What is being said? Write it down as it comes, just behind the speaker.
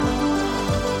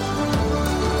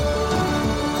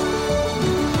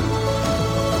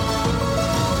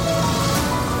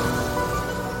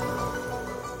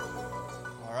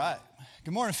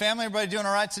Morning, family. Everybody doing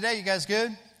all right today? You guys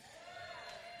good?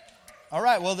 All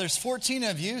right. Well, there's 14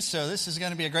 of you, so this is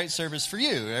going to be a great service for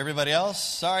you. Everybody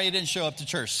else, sorry you didn't show up to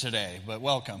church today, but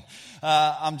welcome.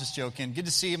 I'm just joking. Good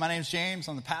to see you. My name's James.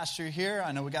 I'm the pastor here.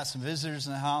 I know we got some visitors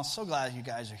in the house. So glad you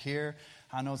guys are here.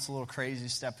 I know it's a little crazy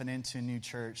stepping into a new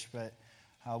church, but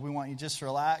we want you just to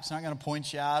relax. Not going to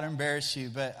point you out or embarrass you,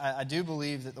 but I do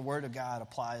believe that the Word of God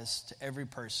applies to every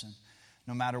person,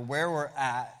 no matter where we're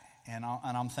at. And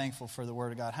I'm thankful for the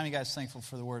Word of God. How many guys thankful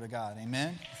for the Word of God?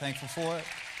 Amen? Thankful for it?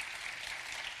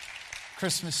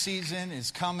 Christmas season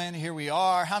is coming. Here we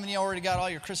are. How many of you already got all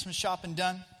your Christmas shopping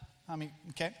done? How many?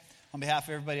 Okay. On behalf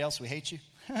of everybody else, we hate you.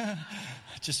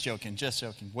 Just joking.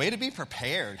 Way to be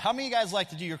prepared. How many of you guys like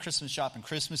to do your Christmas shopping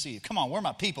Christmas Eve? Come on, where are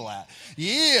my people at?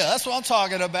 Yeah, that's what I'm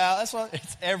talking about.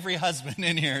 It's every husband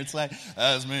in here. It's like,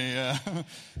 that's me.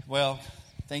 Well,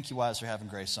 thank you, wives, for having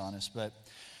grace on us. But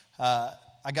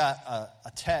I got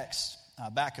a text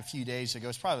back a few days ago.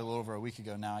 It's probably a little over a week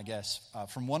ago now, I guess,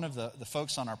 from one of the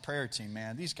folks on our prayer team.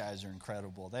 Man, these guys are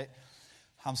incredible.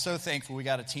 I'm so thankful we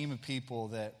got a team of people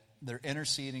that they're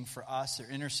interceding for us. They're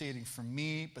interceding for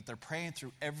me, but they're praying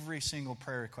through every single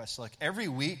prayer request. Like every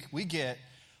week, we get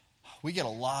a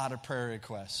lot of prayer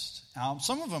requests.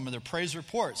 Some of them are their praise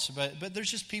reports, but there's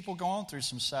just people going through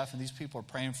some stuff, and these people are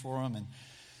praying for them.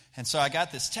 And so I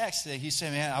got this text that he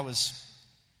said, man,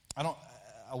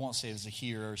 I won't say it was a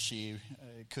he or she.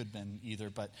 It could have been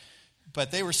either, but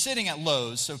they were sitting at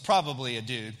Lowe's, so probably a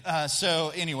dude.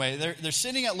 So anyway, they're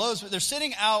sitting at Lowe's, but they're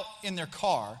sitting out in their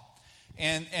car,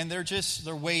 and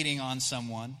they're waiting on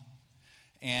someone.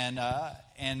 And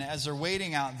as they're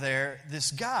waiting out there,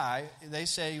 this guy, they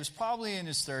say he was probably in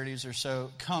his 30s or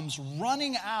so, comes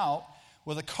running out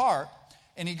with a cart,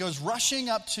 and he goes rushing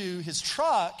up to his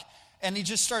truck, and he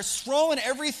just starts throwing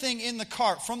everything in the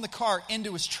cart, from the cart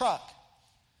into his truck.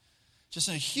 Just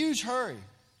in a huge hurry.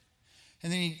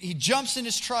 And then he jumps in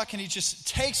his truck and he just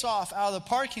takes off out of the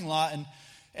parking lot.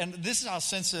 And this is how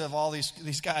sensitive all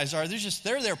these guys are.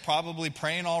 They're there probably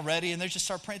praying already, and they just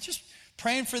start praying. Just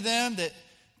praying for them that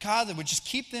God that would just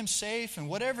keep them safe, and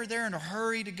whatever they're in a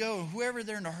hurry to go, whoever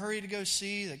they're in a hurry to go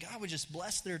see, that God would just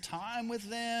bless their time with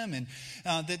them, and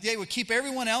that they would keep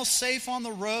everyone else safe on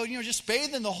the road. Just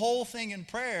bathing the whole thing in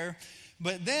prayer.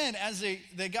 But then as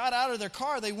they got out of their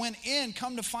car, they went in,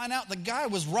 come to find out the guy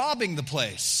was robbing the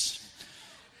place.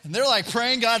 And they're like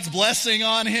praying God's blessing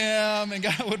on him and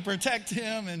God would protect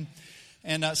him.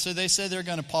 And so they said they're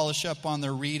going to polish up on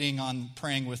their reading on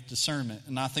praying with discernment.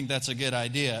 And I think that's a good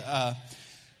idea.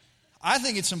 I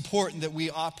think it's important that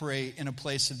we operate in a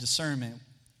place of discernment.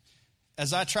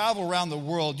 As I travel around the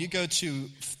world, you go to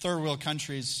third world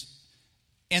countries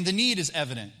and the need is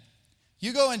evident.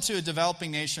 You go into a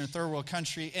developing nation or third world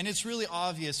country, and it's really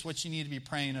obvious what you need to be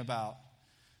praying about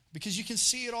because you can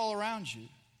see it all around you.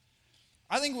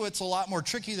 I think what's a lot more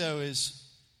tricky, though, is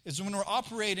when we're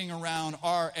operating around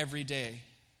our everyday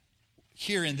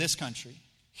here in this country,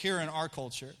 here in our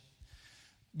culture,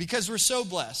 because we're so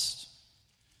blessed.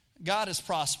 God has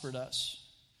prospered us.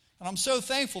 And I'm so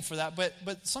thankful for that.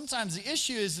 But sometimes the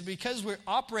issue is that because we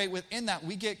operate within that,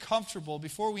 we get comfortable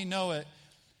before we know it.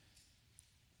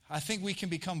 I think we can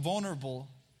become vulnerable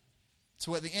to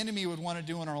what the enemy would want to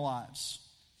do in our lives.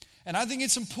 And I think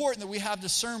it's important that we have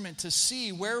discernment to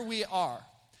see where we are.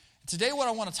 Today what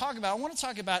I want to talk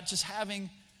about just having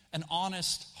an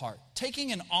honest heart.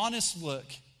 Taking an honest look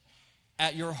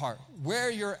at your heart, where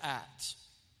you're at.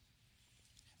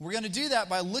 We're going to do that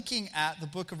by looking at the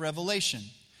book of Revelation.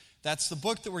 That's the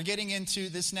book that we're getting into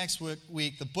this next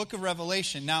week, the book of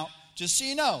Revelation. Now, just so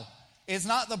you know, it's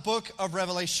not the book of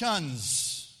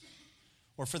Revelations.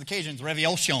 Or for the Cajuns,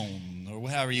 Revelation, or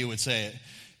however you would say it.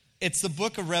 It's the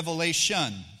book of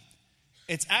Revelation.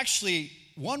 It's actually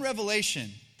one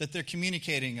revelation that they're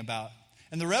communicating about.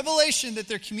 And the revelation that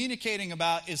they're communicating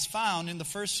about is found in the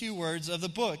first few words of the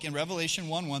book. In Revelation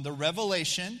 1:1, the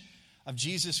revelation of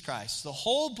Jesus Christ. The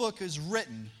whole book is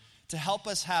written to help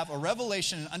us have a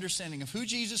revelation and understanding of who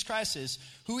Jesus Christ is,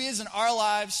 who he is in our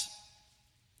lives,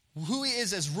 who he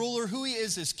is as ruler, who he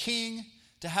is as king,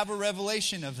 to have a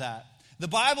revelation of that. The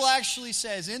Bible actually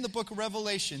says in the book of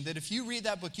Revelation that if you read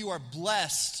that book, you are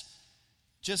blessed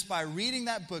just by reading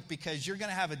that book because you're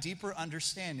going to have a deeper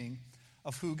understanding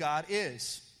of who God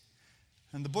is.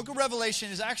 And the book of Revelation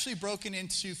is actually broken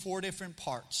into 4 different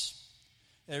parts.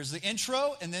 There's the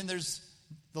intro, and then there's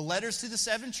the letters to the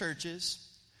 7 churches,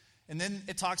 and then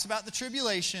it talks about the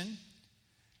tribulation,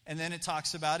 and then it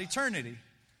talks about eternity.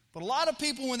 But a lot of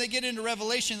people, when they get into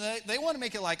Revelation, they want to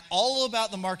make it like all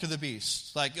about the mark of the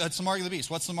beast. Like, it's the mark of the beast.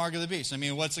 What's the mark of the beast? I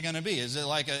mean, what's it going to be? Is it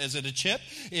is it a chip?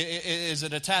 Is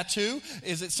it a tattoo?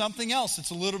 Is it something else?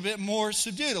 It's a little bit more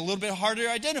subdued, a little bit harder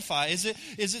to identify. Is it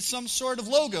some sort of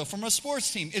logo from a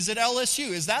sports team? Is it LSU?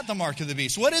 Is that the mark of the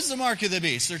beast? What is the mark of the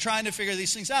beast? They're trying to figure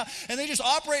these things out. And they just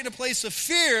operate in a place of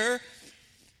fear,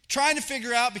 trying to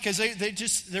figure out, because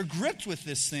they're gripped with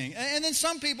this thing. And then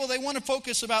some people, they want to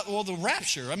focus about, well, the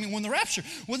rapture. I mean, when's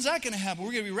that going to happen?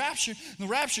 We're going to be raptured. The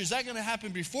rapture, is that going to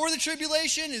happen before the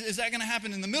tribulation? Is that going to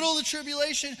happen in the middle of the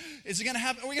tribulation? Is it going to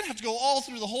happen? Are we going to have to go all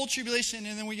through the whole tribulation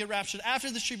and then we get raptured after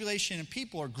the tribulation? And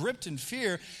people are gripped in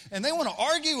fear and they want to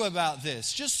argue about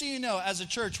this. Just so you know, as a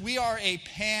church, we are a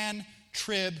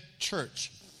pan-trib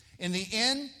church. In the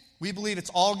end, we believe it's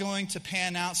all going to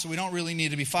pan out, so we don't really need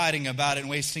to be fighting about it and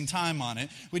wasting time on it.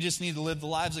 We just need to live the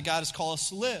lives that God has called us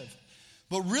to live.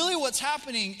 But really what's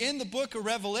happening in the book of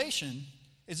Revelation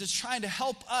is it's trying to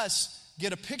help us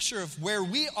get a picture of where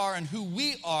we are and who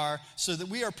we are so that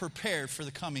we are prepared for the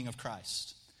coming of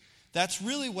Christ. That's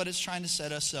really what it's trying to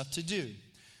set us up to do.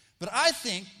 But I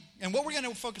think, and what we're going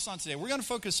to focus on today, we're going to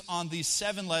focus on these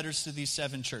 7 letters to these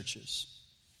 7 churches.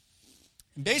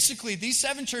 And basically, these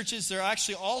 7 churches, they're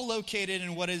actually all located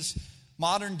in what is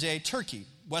modern-day Turkey,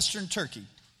 Western Turkey.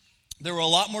 There were a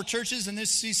lot more churches than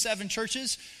these 7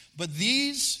 churches, but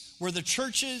these were the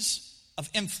churches of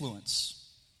influence.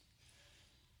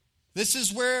 This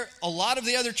is where a lot of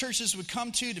the other churches would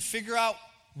come to figure out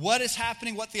what is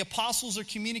happening, what the apostles are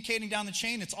communicating down the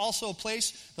chain. It's also a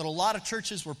place that a lot of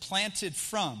churches were planted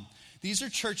from. These are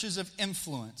churches of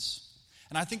influence.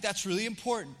 And I think that's really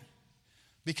important.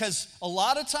 Because a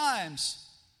lot of times,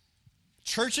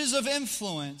 churches of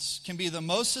influence can be the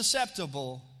most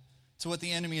susceptible to what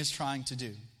the enemy is trying to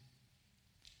do.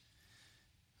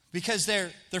 Because they're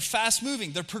fast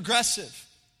moving, they're progressive,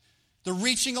 they're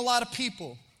reaching a lot of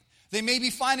people. They may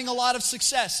be finding a lot of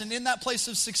success, and in that place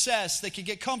of success, they could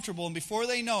get comfortable, and before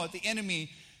they know it, the enemy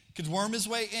could worm his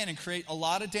way in and create a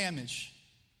lot of damage.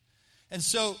 And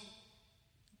so,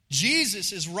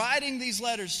 Jesus is writing these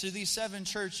letters to these 7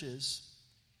 churches,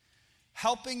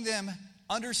 helping them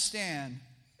understand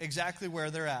exactly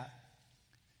where they're at.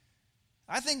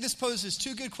 I think this poses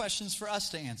 2 good questions for us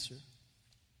to answer.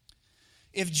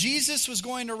 If Jesus was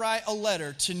going to write a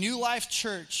letter to New Life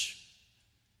Church,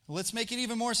 let's make it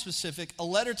even more specific, a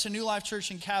letter to New Life Church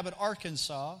in Cabot,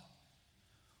 Arkansas,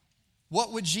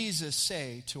 what would Jesus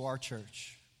say to our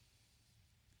church?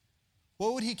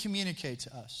 What would he communicate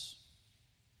to us?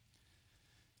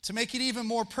 To make it even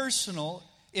more personal,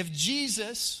 if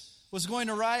Jesus was going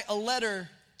to write a letter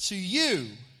to you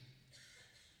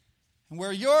and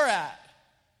where you're at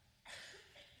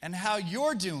and how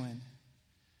you're doing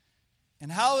and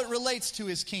how it relates to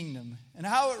his kingdom and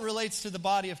how it relates to the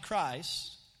body of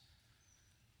Christ,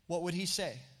 what would he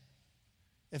say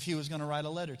if he was going to write a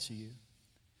letter to you?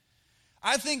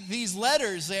 I think these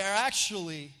letters, they are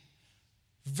actually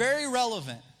very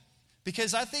relevant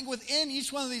because I think within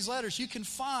each one of these letters you can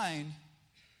find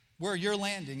where you're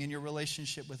landing in your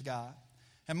relationship with God.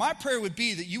 And my prayer would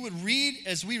be that you would read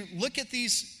as we look at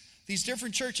these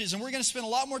different churches, and we're going to spend a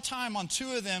lot more time on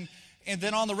 2 of them and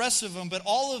then on the rest of them, but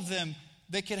all of them,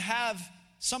 they could have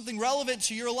something relevant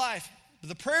to your life. But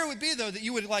the prayer would be, though, that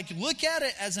you would look at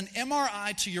it as an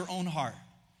MRI to your own heart.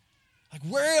 Like,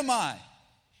 where am I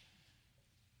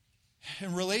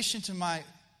in relation to my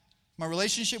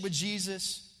relationship with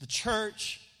Jesus, the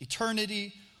church,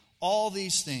 eternity, all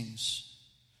these things?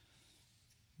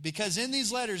 Because in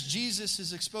these letters, Jesus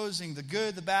is exposing the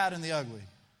good, the bad, and the ugly.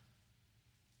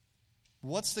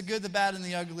 What's the good, the bad, and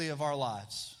the ugly of our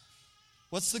lives?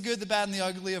 What's the good, the bad, and the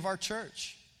ugly of our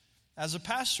church? As a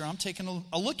pastor, I'm taking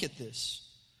a look at this.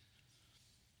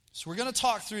 So we're going to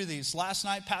talk through these. Last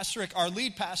night, Pastor Rick, our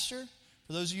lead pastor,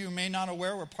 for those of you who may not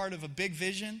aware, we're part of a big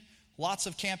vision, lots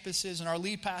of campuses, and our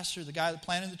lead pastor, the guy that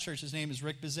planted the church, his name is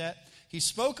Rick Bizette. He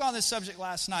spoke on this subject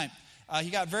last night. He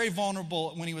got very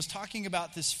vulnerable when he was talking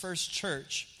about this first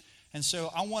church. And so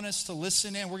I want us to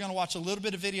listen in. We're going to watch a little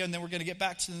bit of video, and then we're going to get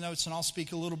back to the notes, and I'll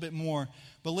speak a little bit more.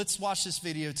 But let's watch this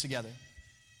video together.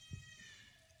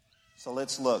 So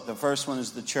let's look. The first one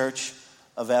is the church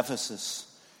of Ephesus.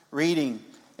 Reading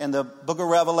in the book of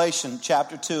Revelation,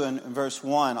 chapter 2 and verse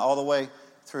 1, all the way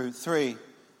through 3.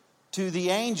 To the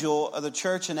angel of the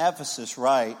church in Ephesus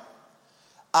write,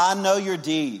 I know your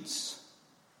deeds,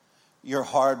 your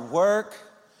hard work,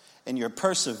 and your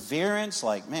perseverance.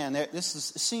 Like, man, it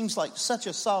seems like such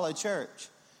a solid church.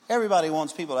 Everybody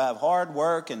wants people to have hard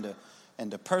work and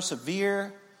to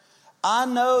persevere. I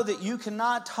know that you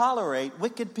cannot tolerate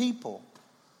wicked people,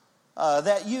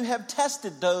 that you have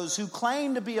tested those who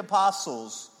claim to be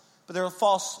apostles, but they're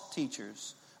false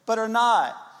teachers, but are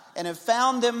not, and have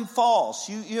found them false.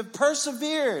 You have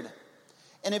persevered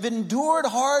and have endured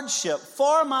hardship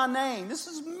for my name. This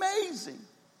is amazing.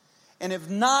 And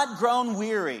have not grown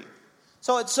weary.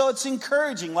 So it's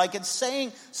encouraging, like it's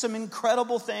saying some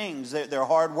incredible things. They're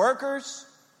hard workers.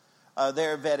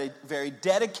 They're very, very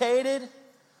dedicated.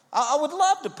 I would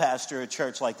love to pastor a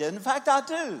church like that. In fact, I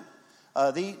do.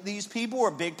 These people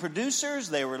were big producers.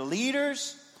 They were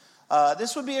leaders.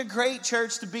 This would be a great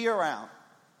church to be around.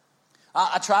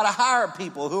 I try to hire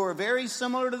people who are very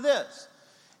similar to this.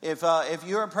 If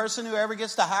you're a person who ever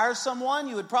gets to hire someone,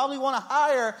 you would probably want to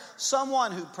hire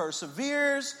someone who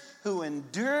perseveres, who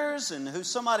endures, and who's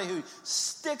somebody who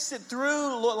sticks it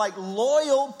through, like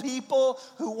loyal people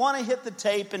who want to hit the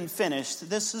tape and finish.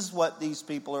 This is what these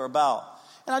people are about.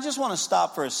 And I just want to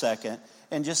stop for a second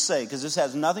and just say, because this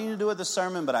has nothing to do with the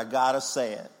sermon, but I got to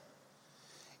say it.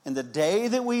 In the day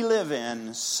that we live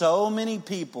in, so many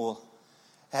people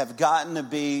have gotten to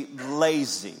be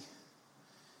lazy.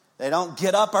 They don't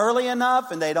get up early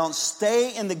enough, and they don't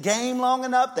stay in the game long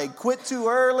enough. They quit too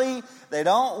early. They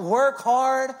don't work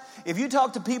hard. If you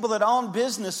talk to people that own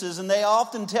businesses, and they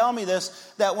often tell me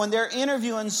this, that when they're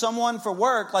interviewing someone for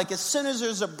work, like as soon as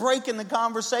there's a break in the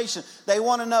conversation, they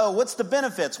want to know, what's the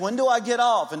benefits? When do I get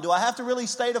off? And do I have to really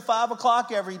stay to 5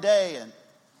 o'clock every day? And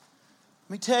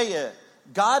let me tell you,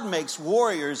 God makes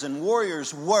warriors, and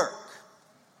warriors work.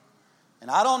 And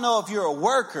I don't know if you're a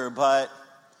worker, but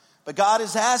God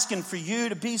is asking for you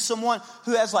to be someone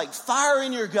who has like fire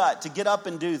in your gut to get up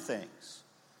and do things.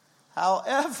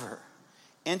 However,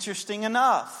 interesting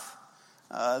enough,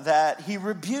 that he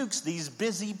rebukes these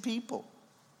busy people.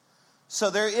 So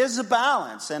there is a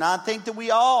balance, and I think that we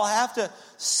all have to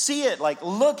see it, like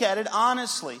look at it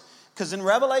honestly. Because in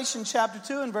Revelation chapter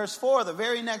 2 and verse 4, the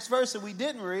very next verse that we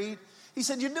didn't read, he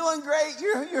said, you're doing great,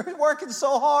 you're working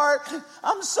so hard,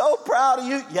 I'm so proud of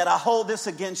you, yet I hold this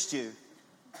against you.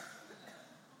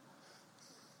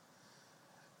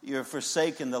 You're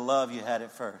forsaken the love you had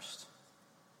at first.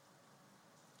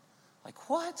 Like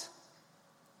what?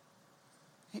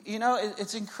 You know,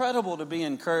 it's incredible to be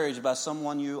encouraged by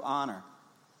someone you honor,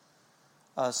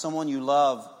 someone you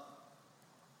love.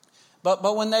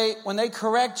 But when they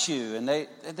correct you and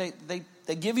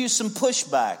they give you some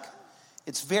pushback,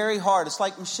 it's very hard. It's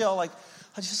like Michelle, like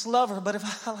I just love her, but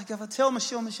if I tell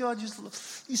Michelle, I just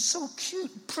you're so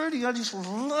cute, pretty, I just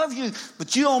love you,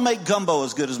 but you don't make gumbo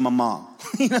as good as my mom.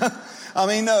 You know, I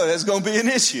mean, no, that's going to be an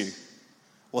issue.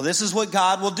 Well, this is what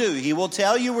God will do. He will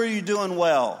tell you where you're doing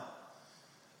well.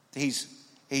 He's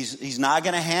not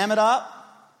going to ham it up.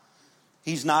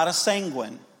 He's not a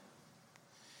sanguine.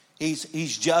 He's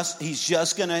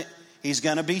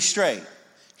going to be straight.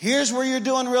 Here's where you're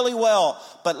doing really well,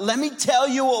 but let me tell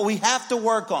you what we have to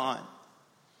work on.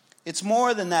 It's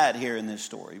more than that here in this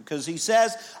story, because he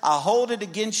says, I hold it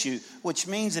against you, which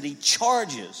means that he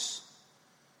charges.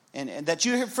 And that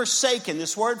you have forsaken.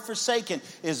 This word forsaken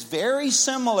is very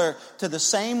similar to the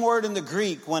same word in the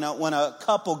Greek when a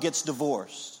couple gets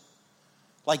divorced.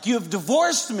 Like, you have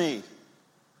divorced me.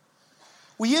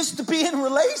 We used to be in a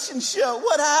relationship.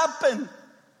 What happened?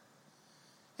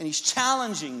 And he's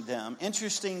challenging them.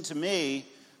 Interesting to me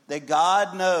that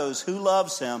God knows who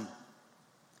loves him,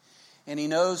 and he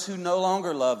knows who no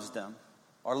longer loves them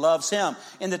or loves him.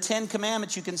 In the 10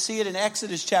 Commandments, you can see it in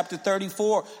Exodus chapter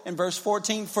 34 and verse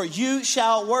 14. For you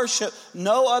shall worship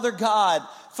no other God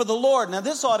for the Lord. Now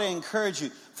this ought to encourage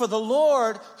you. For the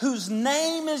Lord, whose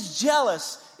name is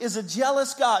jealous, is a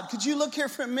jealous God. Could you look here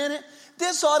for a minute?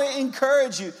 This ought to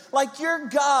encourage you. Like your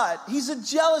God, he's a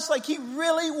jealous, like he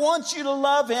really wants you to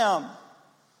love him.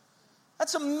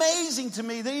 That's amazing to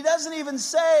me that he doesn't even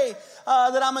say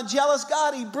that I'm a jealous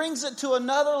God. He brings it to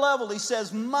another level. He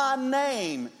says, my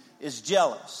name is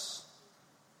jealous.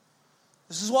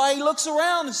 This is why he looks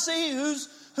around to see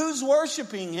who's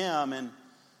worshiping him. And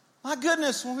my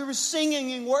goodness, when we were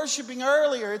singing and worshiping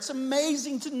earlier, it's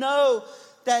amazing to know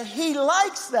that he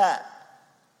likes that.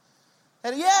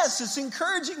 And yes, it's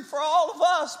encouraging for all of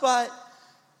us, but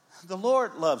the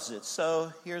Lord loves it.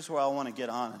 So here's where I want to get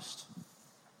honest.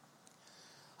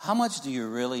 How much do you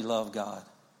really love God?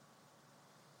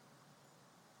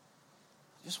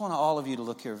 I just want all of you to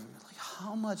look here. Like,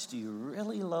 how much do you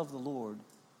really love the Lord?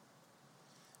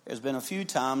 There's been a few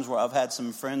times where I've had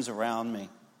some friends around me,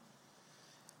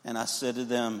 and I said to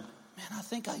them, man, I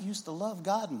think I used to love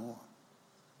God more.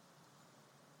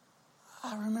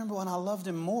 I remember when I loved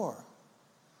him more.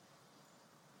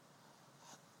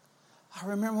 I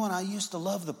remember when I used to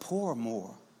love the poor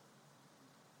more.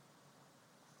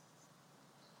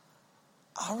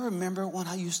 I remember when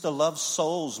I used to love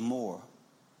souls more.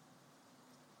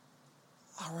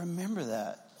 I remember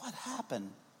that. What happened?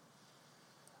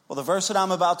 Well, the verse that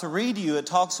I'm about to read to you, it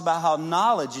talks about how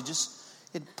knowledge,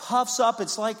 it puffs up.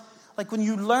 It's like when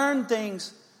you learn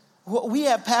things. We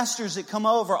have pastors that come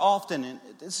over often, and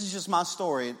this is just my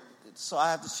story, so I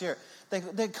have to share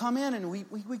it. They come in and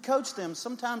we coach them.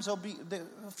 Sometimes there'll be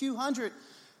a few hundred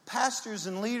pastors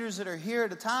and leaders that are here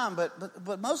at a time,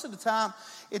 but most of the time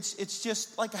it's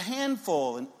just like a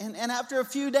handful. And after a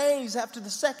few days, after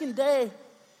the second day,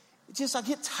 I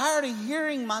get tired of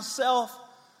hearing myself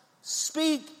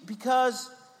speak, because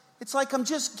it's like I'm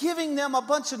just giving them a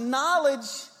bunch of knowledge.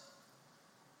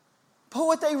 But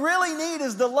what they really need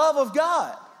is the love of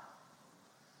God.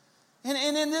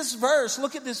 And in this verse,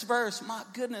 look at this verse. My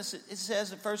goodness, it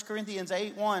says in 1 Corinthians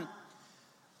 8:1,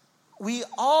 we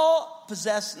all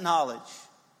possess knowledge.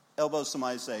 Elbow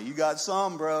somebody, say, you got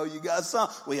some, bro, you got some.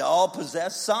 We all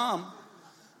possess some.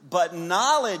 But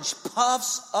knowledge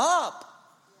puffs up,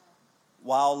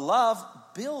 while love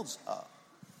builds up.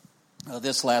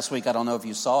 This last week, I don't know if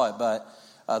you saw it, but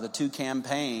the two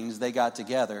campaigns, they got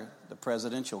together, the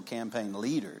presidential campaign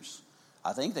leaders.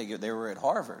 I think they were at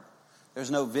Harvard. There's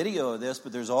no video of this,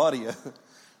 but there's audio,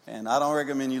 and I don't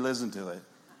recommend you listen to it.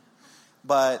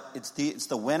 But it's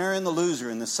the winner and the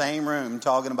loser in the same room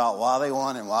talking about why they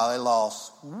won and why they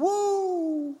lost.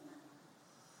 Woo!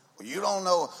 Well, you don't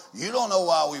know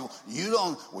why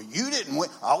you didn't win.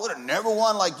 I would have never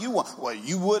won like you won. Well,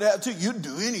 you would have too. You'd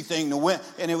do anything to win.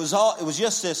 And it was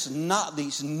just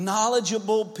these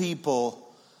knowledgeable people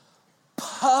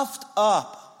puffed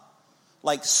up,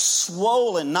 like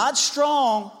swollen, not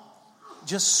strong,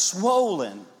 just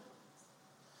swollen.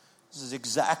 This is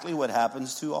exactly what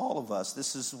happens to all of us.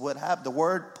 This is what happened. The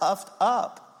word puffed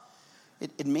up,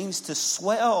 it means to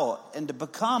swell and to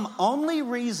become only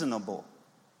reasonable.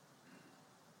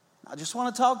 I just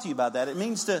want to talk to you about that. It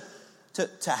means to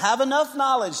have enough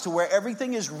knowledge to where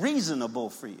everything is reasonable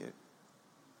for you.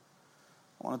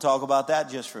 I want to talk about that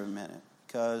just for a minute,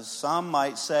 because some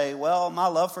might say, well, my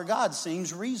love for God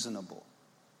seems reasonable.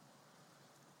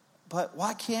 But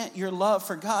why can't your love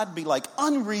for God be like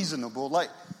unreasonable?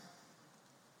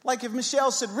 Like if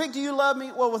Michelle said, Rick, do you love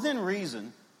me? Well, within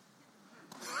reason.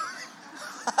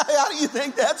 How do you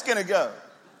think that's going to go?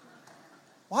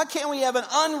 Why can't we have an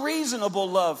unreasonable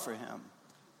love for him?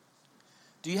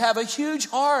 Do you have a huge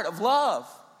heart of love,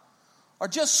 or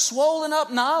just swollen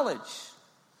up knowledge?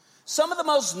 Some of the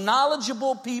most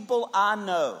knowledgeable people I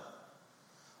know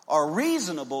are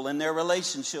reasonable in their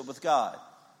relationship with God.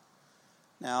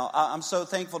 Now, I'm so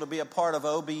thankful to be a part of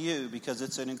OBU because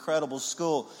it's an incredible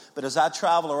school. But as I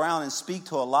travel around and speak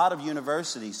to a lot of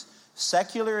universities,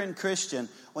 secular and Christian,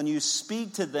 when you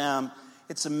speak to them,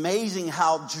 it's amazing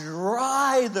how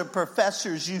dry the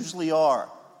professors usually are.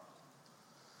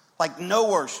 Like no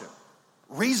worship,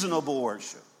 reasonable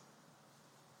worship.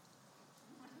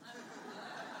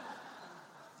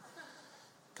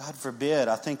 God forbid,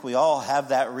 I think we all have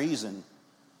that reason.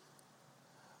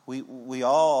 We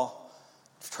all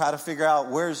try to figure out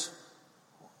where's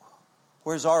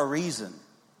our reason.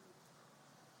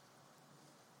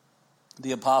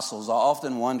 The apostles, I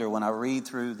often wonder when I read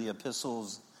through the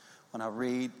epistles,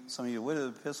 some of you, what are the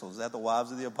epistles? Is that the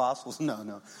wives of the apostles?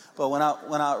 No. But when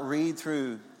I read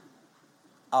through,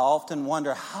 I often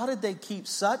wonder, how did they keep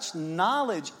such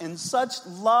knowledge and such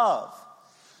love?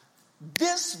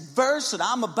 This verse that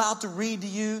I'm about to read to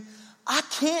you, I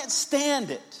can't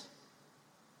stand it.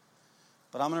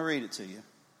 But I'm going to read it to you.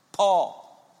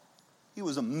 Paul, he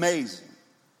was amazing.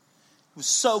 He was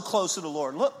so close to the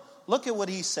Lord. Look at what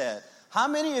he said. How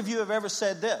many of you have ever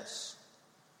said this?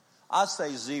 I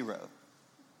say 0.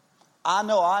 I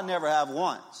know I never have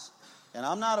once, and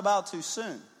I'm not about to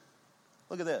soon.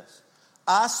 Look at this.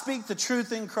 I speak the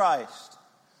truth in Christ.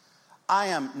 I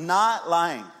am not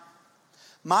lying.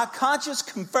 My conscience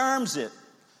confirms it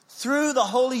through the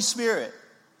Holy Spirit.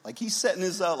 Like he's setting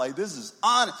this out like this is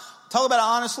honest. Talk about an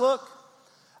honest look.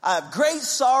 I have great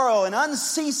sorrow and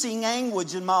unceasing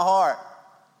anguish in my heart.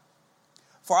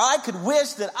 For I could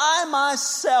wish that I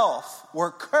myself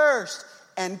were cursed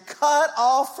and cut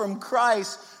off from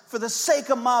Christ for the sake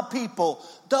of my people,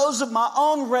 those of my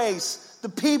own race, the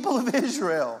people of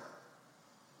Israel.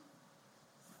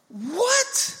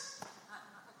 What?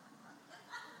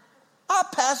 I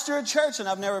pastor a church and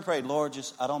I've never prayed, Lord,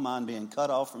 I don't mind being cut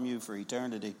off from you for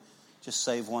eternity. Just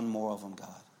save one more of them, God.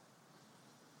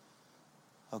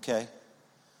 Okay?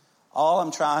 All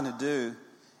I'm trying to do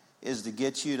is to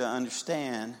get you to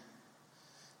understand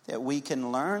that we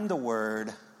can learn the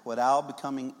word without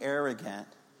becoming arrogant,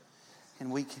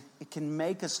 and it can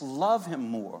make us love him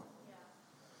more.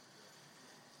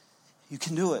 You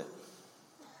can do it.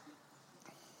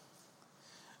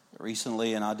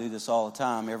 Recently, and I do this all the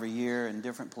time, every year in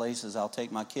different places, I'll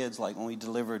take my kids, like when we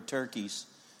delivered turkeys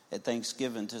at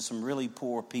Thanksgiving to some really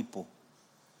poor people.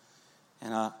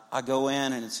 And I go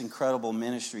in, and it's incredible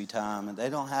ministry time, and they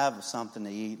don't have something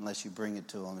to eat unless you bring it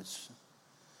to them. It's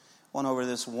went over to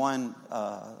this one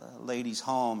lady's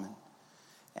home,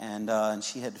 and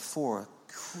she had 4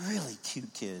 really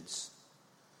cute kids,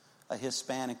 a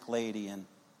Hispanic lady, and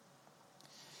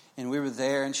we were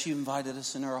there, and she invited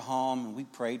us in her home, and we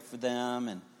prayed for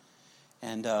them,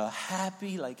 and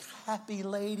happy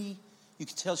lady. You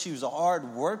could tell she was a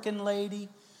hard-working lady,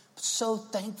 but so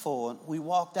thankful. And we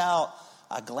walked out.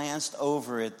 I glanced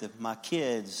over at my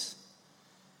kids,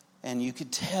 and you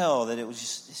could tell that it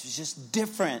was just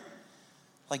different.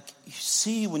 Like, you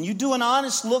see, when you do an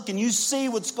honest look and you see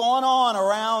what's going on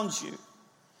around you,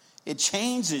 it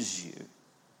changes you.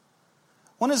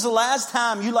 When is the last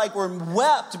time you were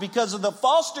wept because of the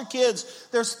foster kids?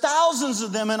 There's thousands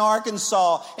of them in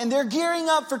Arkansas, and they're gearing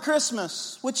up for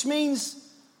Christmas, which means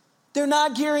they're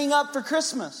not gearing up for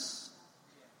Christmas.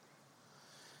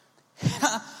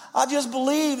 I just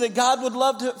believe that God would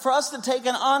love for us to take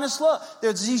an honest look.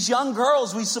 There's these young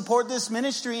girls. We support this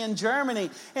ministry in Germany.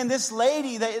 And this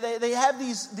lady, they have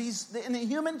these in the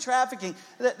human trafficking,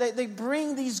 they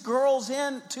bring these girls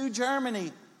in to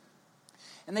Germany.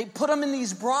 And they put them in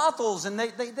these brothels, and they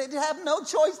have no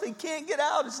choice. They can't get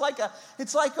out. It's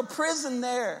like a prison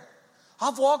there.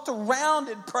 I've walked around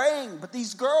it praying, but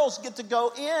these girls get to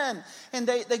go in, and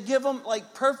they give them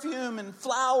perfume and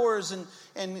flowers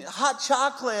and hot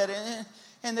chocolate,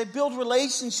 and they build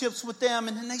relationships with them,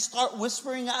 and then they start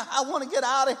whispering, I want to get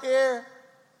out of here.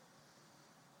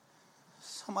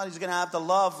 Somebody's going to have to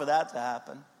love for that to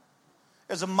happen.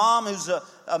 There's a mom who's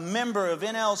a member of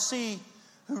NLC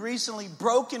who recently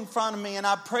broke in front of me, and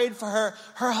I prayed for her.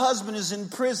 Her husband is in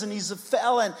prison. He's a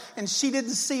felon, and she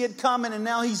didn't see it coming, and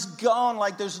now he's gone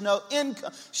like there's no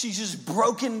income. She's just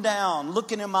broken down,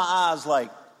 looking in my eyes like,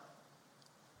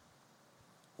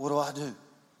 what do I do?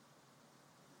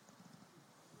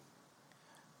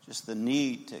 Just the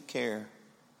need to care.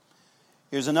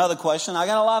 Here's another question. I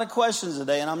got a lot of questions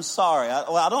today, and I'm sorry.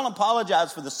 I don't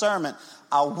apologize for the sermon.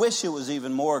 I wish it was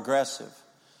even more aggressive.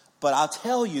 But I'll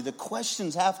tell you, the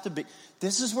questions have to be,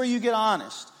 this is where you get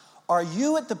honest. Are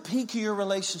you at the peak of your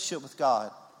relationship with God?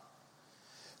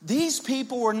 These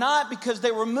people were not, because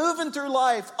they were moving through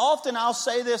life. Often I'll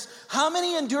say this, how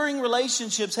many enduring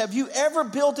relationships have you ever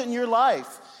built in your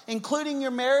life? Including your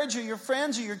marriage or your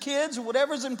friends or your kids or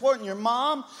whatever's important, your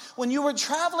mom. When you were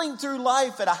traveling through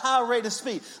life at a high rate of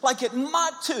speed, like at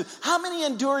Mach 2, how many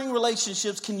enduring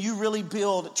relationships can you really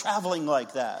build traveling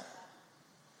like that?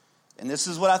 And this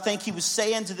is what I think he was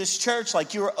saying to this church,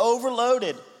 like you were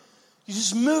overloaded. You're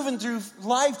just moving through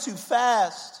life too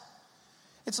fast.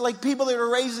 It's like people that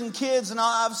are raising kids, and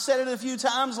I've said it a few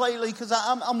times lately because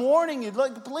I'm warning you.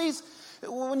 Please,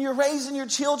 when you're raising your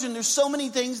children, there's so many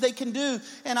things they can do.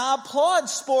 And I applaud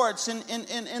sports and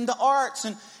the arts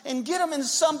and get them in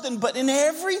something, but in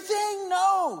everything,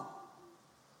 no.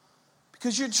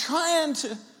 Because you're trying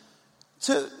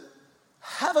to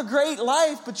have a great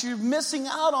life, but you're missing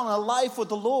out on a life with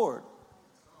the Lord.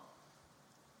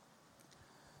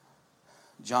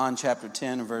 John chapter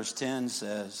 10 verse 10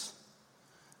 says,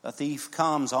 a thief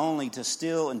comes only to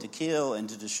steal and to kill and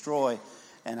to destroy.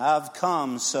 And I've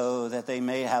come so that they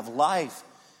may have life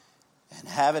and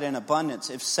have it in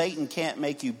abundance. If Satan can't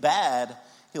make you bad,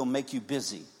 he'll make you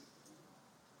busy.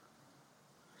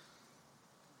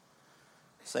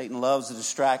 Satan loves to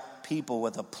distract people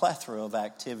with a plethora of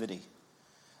activity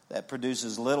that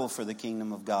produces little for the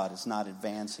kingdom of God. It's not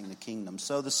advancing the kingdom.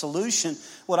 So the solution,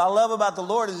 what I love about the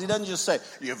Lord is he doesn't just say,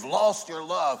 you've lost your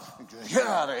love, get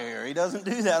out of here. He doesn't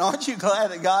do that. Aren't you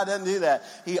glad that God doesn't do that?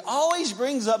 He always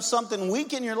brings up something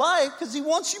weak in your life because he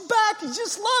wants you back. He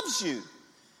just loves you.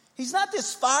 He's not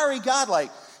this fiery God like,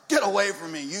 get away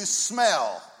from me, you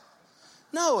smell.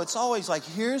 No, it's always like,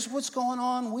 here's what's going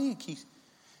on weak.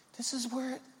 This is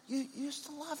where you used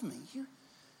to love me.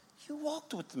 You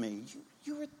walked with me.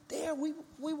 You were there. We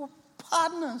were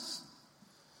partners.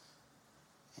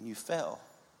 And you fell.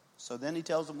 So then he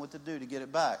tells them what to do to get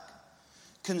it back.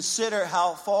 Consider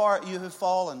how far you have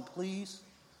fallen, please.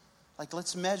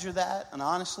 Let's measure that, an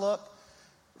honest look.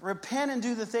 Repent and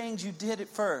do the things you did at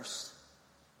first.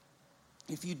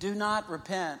 If you do not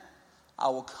repent, I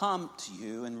will come to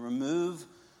you and remove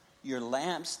your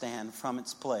lampstand from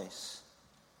its place.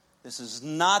 This is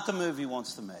not the move he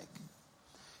wants to make.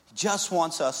 He just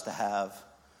wants us to have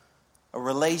a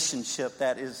relationship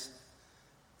that is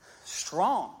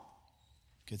strong.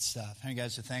 Good stuff. How many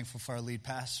guys are thankful for our lead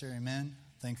pastor? Amen.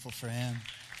 Thankful for him.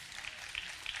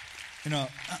 You know,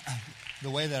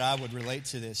 the way that I would relate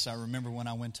to this, I remember when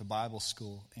I went to Bible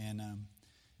school. And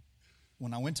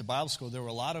when I went to Bible school, there were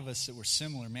a lot of us that were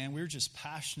similar. Man, we were just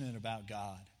passionate about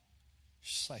God.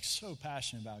 Just like so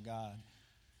passionate about God.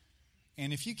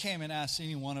 And if you came and asked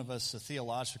any one of us a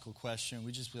theological question,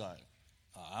 we'd just be like,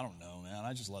 I don't know, man.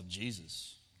 I just love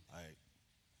Jesus.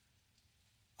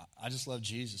 I just love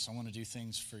Jesus. I want to do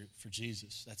things for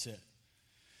Jesus. That's it.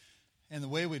 And the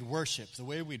way we'd worship, the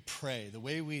way we'd pray,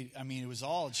 it was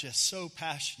all just so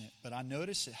passionate. But I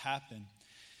noticed it happen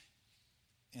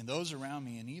in those around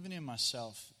me and even in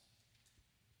myself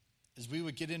as we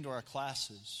would get into our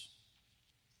classes,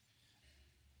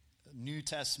 New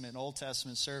Testament, Old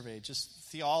Testament survey, just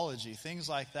theology, things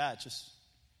like that, just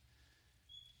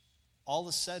all of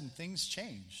a sudden things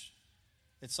change.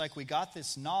 It's like we got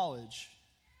this knowledge,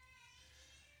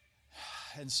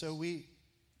 and so we,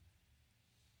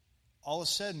 all of a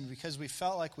sudden, because we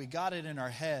felt like we got it in our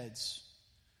heads,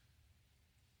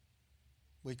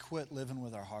 we quit living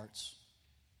with our hearts.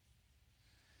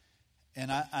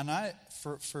 And I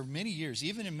for many years,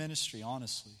 even in ministry,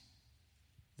 honestly,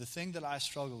 the thing that I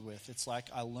struggled with, it's like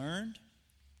I loved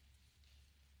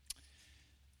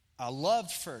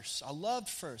first,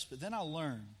 but then I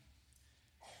learned.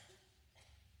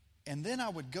 And then I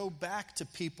would go back to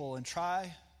people and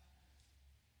try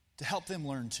to help them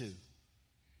learn too.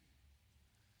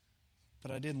 But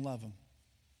I didn't love them.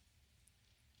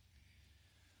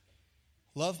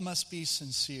 Love must be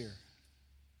sincere,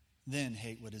 then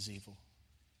hate what is evil.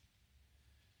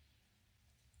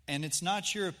 And it's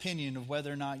not your opinion of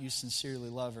whether or not you sincerely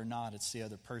love or not. It's the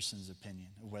other person's opinion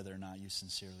of whether or not you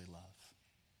sincerely love.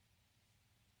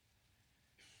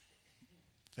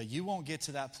 But you won't get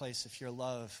to that place if your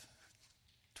love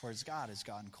towards God has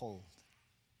gotten cold.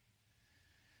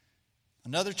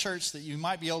 Another church that you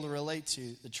might be able to relate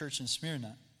to, the church in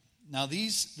Smyrna. Now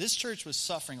this church was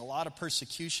suffering a lot of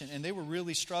persecution, and they were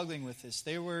really struggling with this.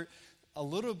 They were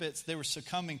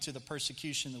succumbing to the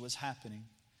persecution that was happening.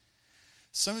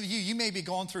 Some of you may be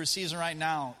going through a season right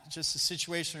now, just a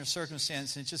situation or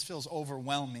circumstance, and it just feels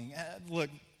overwhelming. Look,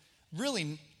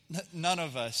 really, none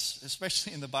of us,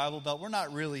 especially in the Bible Belt, we're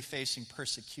not really facing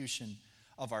persecution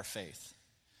of our faith.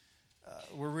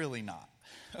 We're really not.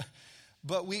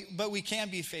 But we can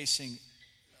be facing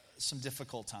some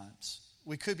difficult times.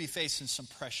 We could be facing some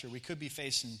pressure. We could be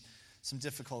facing some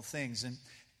difficult things.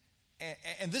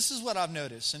 And this is what I've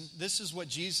noticed, and this is what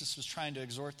Jesus was trying to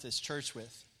exhort this church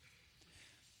with.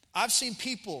 I've seen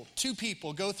two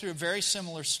people go through a very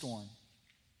similar storm.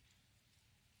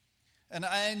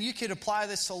 And you could apply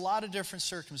this to a lot of different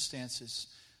circumstances.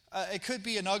 It could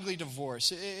be an ugly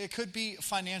divorce. It could be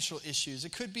financial issues.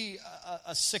 It could be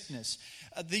a sickness.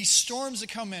 These storms that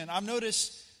come in, I've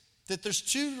noticed that there's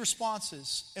two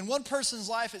responses. In one person's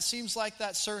life, it seems like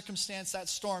that circumstance, that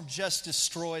storm just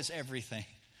destroys everything.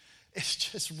 It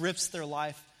just rips their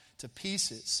life to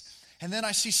pieces. And then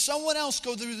I see someone else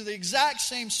go through the exact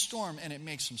same storm, and it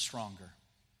makes them stronger.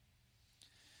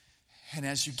 And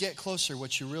as you get closer,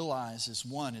 what you realize is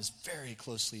one is very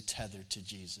closely tethered to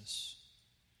Jesus.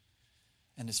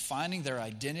 And is finding their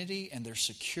identity and their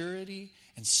security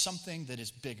in something that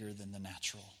is bigger than the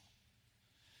natural.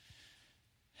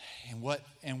 And what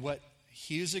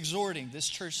he is exhorting this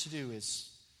church to do is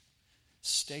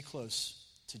stay close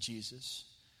to Jesus.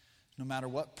 No matter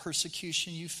what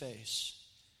persecution you face,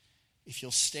 if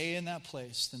you'll stay in that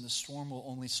place, then the storm will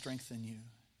only strengthen you.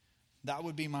 That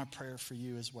would be my prayer for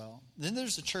you as well. Then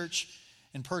there's a church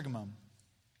in Pergamum.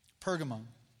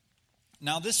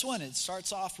 Now this one, it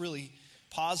starts off really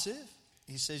positive.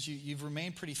 He says, you've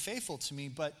remained pretty faithful to me,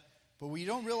 but what you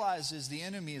don't realize is the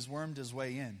enemy has wormed his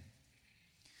way in.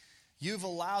 You've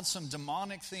allowed some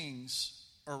demonic things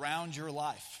around your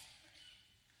life.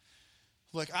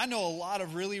 Look, I know a lot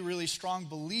of really, really strong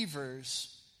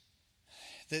believers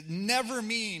that never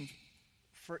mean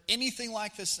for anything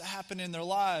like this to happen in their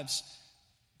lives,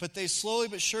 but they slowly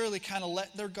but surely kind of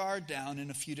let their guard down in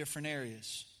a few different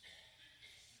areas.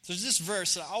 There's this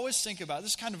verse that I always think about.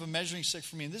 This is kind of a measuring stick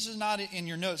for me. And this is not in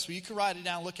your notes, but you can write it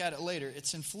down, look at it later.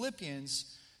 It's in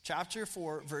Philippians chapter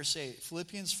 4, verse 8.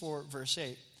 Philippians 4, verse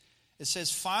 8. It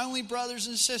says, finally, brothers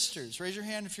and sisters. Raise your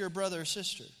hand if you're a brother or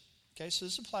sister. Okay, so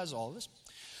this applies to all of us.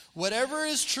 Whatever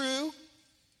is true,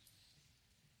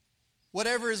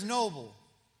 whatever is noble,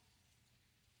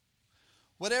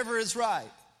 whatever is right,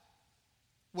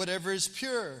 whatever is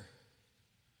pure,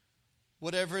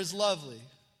 whatever is lovely,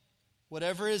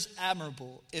 whatever is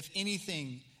admirable, if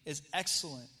anything is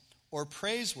excellent or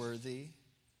praiseworthy,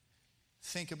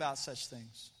 think about such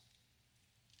things.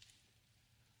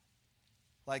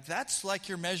 Like, that's like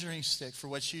your measuring stick for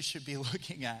what you should be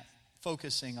looking at,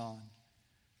 focusing on.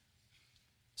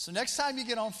 So next time you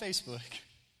get on Facebook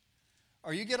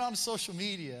or you get on social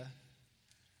media,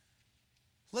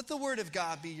 let the Word of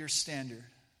God be your standard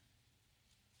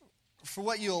for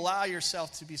what you allow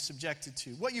yourself to be subjected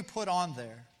to, what you put on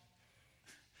there.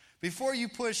 Before you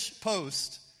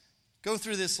post, go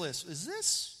through this list. Is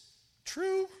this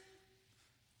true?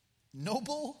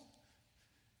 Noble?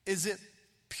 Is it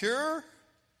pure?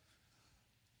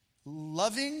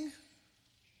 Loving? It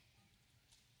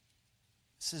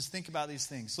says, think about these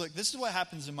things. Look, this is what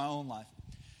happens in my own life.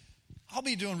 I'll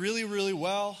be doing really, really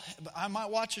well. I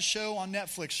might watch a show on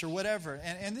Netflix or whatever.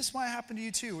 And this might happen to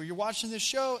you too, where you're watching this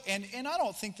show, and I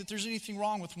don't think that there's anything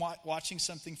wrong with watching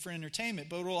something for entertainment.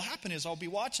 But what will happen is I'll be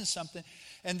watching something,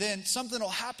 and then something will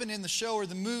happen in the show or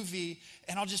the movie,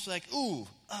 and I'll just be like,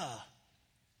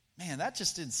 man, that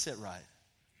just didn't sit right.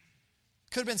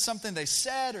 Could have been something they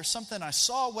said or something I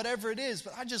saw, whatever it is,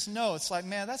 but I just know it's like,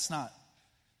 man, that's not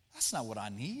what I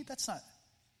need. That's not.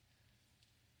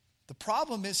 The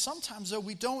problem is sometimes, though,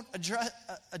 we don't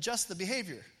adjust the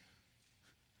behavior.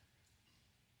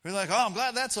 We're like, I'm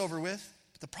glad that's over with.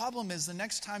 But the problem is the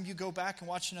next time you go back and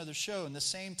watch another show and the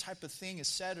same type of thing is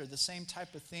said or the same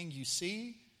type of thing you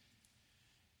see,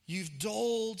 you've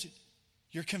dulled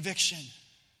your conviction.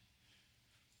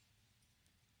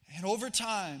 And over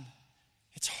time,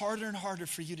 it's harder and harder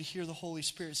for you to hear the Holy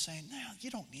Spirit saying, no, you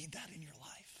don't need that in your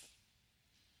life.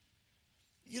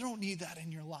 You don't need that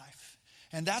in your life.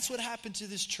 And that's what happened to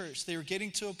this church. They were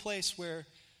getting to a place where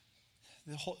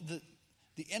the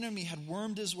enemy had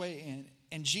wormed his way in.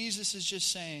 And Jesus is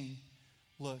just saying,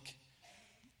 look,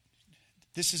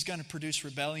 this is going to produce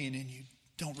rebellion in you.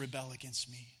 Don't rebel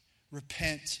against me.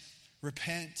 Repent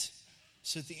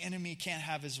so that the enemy can't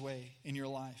have his way in your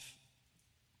life.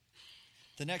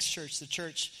 The next church, the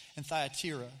church in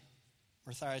Thyatira.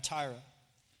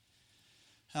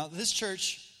 Now, this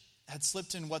church had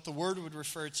slipped in what the word would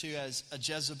refer to as a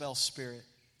Jezebel spirit.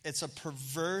 It's a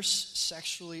perverse,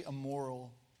 sexually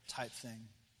immoral type thing.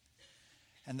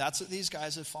 And that's what these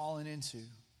guys have fallen into.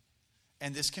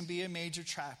 And this can be a major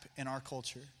trap in our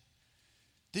culture.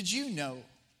 Did you know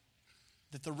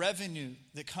that the revenue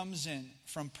that comes in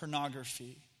from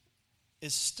pornography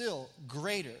is still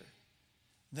greater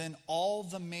than all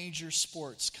the major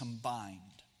sports combined?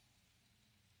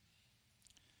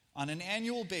 On an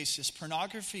annual basis,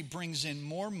 pornography brings in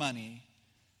more money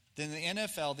than the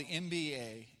NFL, the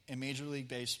NBA, and Major League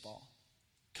Baseball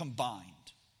combined.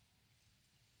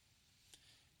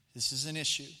 This is an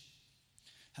issue.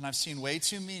 And I've seen way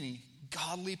too many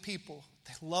godly people.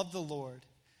 They love the Lord.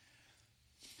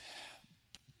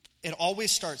 It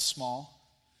always starts small.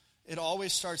 It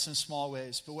always starts in small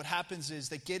ways. But what happens is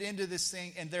they get into this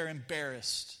thing and they're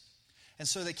embarrassed. And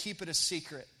so they keep it a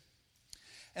secret.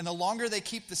 And the longer they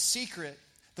keep the secret,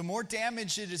 the more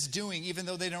damage it is doing, even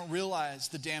though they don't realize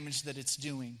the damage that it's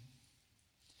doing.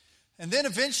 And then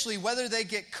eventually, whether they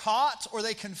get caught or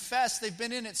they confess, they've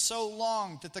been in it so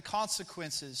long that the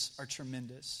consequences are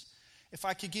tremendous. If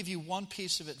I could give you one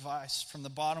piece of advice from the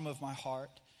bottom of my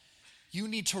heart, you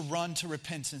need to run to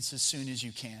repentance as soon as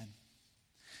you can.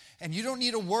 And you don't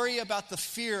need to worry about the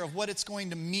fear of what it's going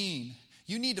to mean.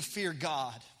 You need to fear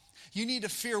God. You need to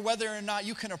fear whether or not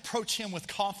you can approach Him with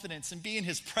confidence and be in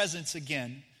His presence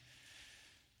again.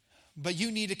 But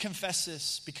you need to confess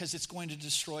this because it's going to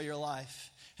destroy your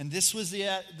life. And this was the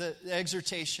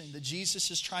exhortation that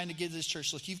Jesus is trying to give this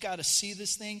church. Look, you've got to see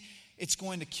this thing. It's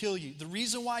going to kill you. The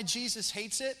reason why Jesus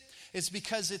hates it is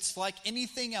because it's like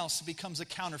anything else. It becomes a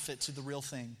counterfeit to the real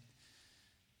thing.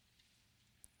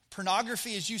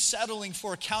 Pornography is you settling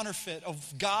for a counterfeit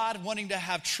of God wanting to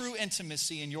have true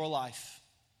intimacy in your life.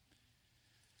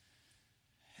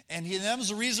 And that was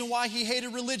the reason why He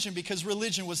hated religion, because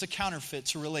religion was a counterfeit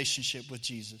to relationship with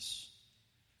Jesus.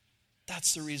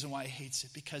 That's the reason why He hates it,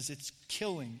 because it's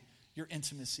killing your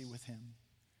intimacy with Him.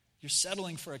 You're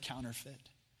settling for a counterfeit.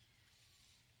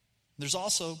 There's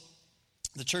also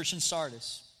the church in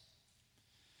Sardis.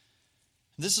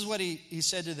 This is what he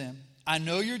said to them. I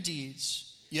know your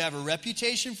deeds. You have a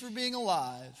reputation for being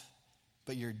alive,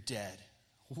 but you're dead.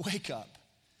 Wake up.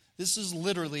 This is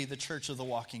literally the church of the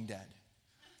Walking Dead.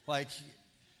 Like,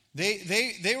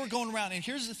 they were going around, and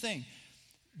here's the thing.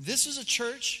 This is a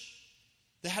church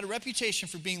that had a reputation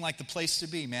for being like the place to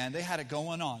be, man. They had it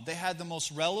going on. They had the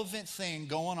most relevant thing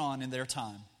going on in their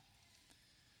time.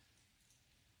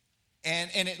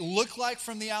 And it looked like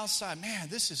from the outside, man,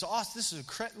 this is awesome.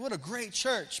 What a great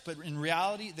church. But in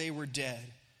reality, they were dead.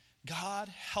 God,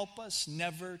 help us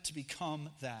never to become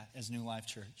that as New Life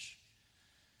Church.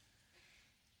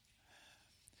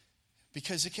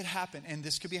 Because it could happen, and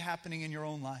this could be happening in your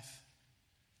own life.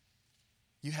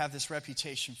 You have this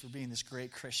reputation for being this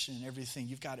great Christian and everything.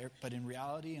 You've got it, but in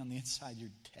reality, on the inside, you're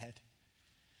dead.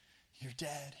 You're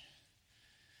dead.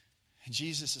 And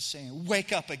Jesus is saying,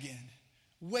 wake up again.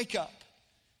 Wake up.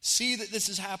 See that this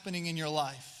is happening in your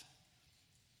life.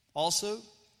 Also,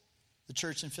 the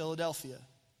church in Philadelphia,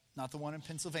 not the one in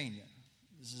Pennsylvania.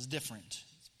 This is different.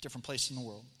 It's a different place in the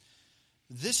world.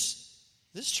 This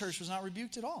church was not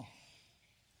rebuked at all.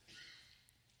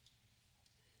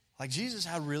 Like, Jesus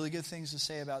had really good things to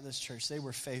say about this church. They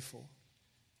were faithful.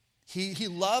 He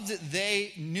loved that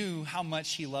they knew how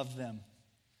much he loved them.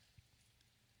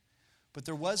 But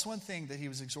there was one thing that he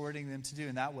was exhorting them to do,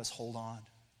 and that was hold on.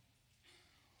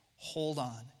 Hold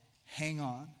on. Hang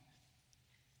on.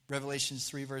 Revelations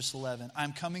 3 verse 11.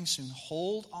 I'm coming soon.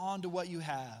 Hold on to what you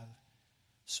have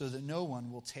so that no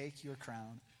one will take your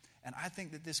crown. And I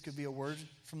think that this could be a word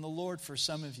from the Lord for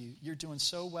some of you. You're doing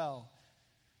so well.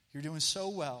 You're doing so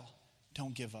well.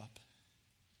 Don't give up.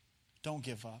 Don't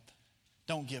give up.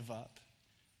 Don't give up.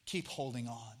 Keep holding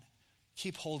on.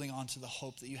 Keep holding on to the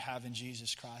hope that you have in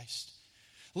Jesus Christ.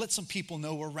 Let some people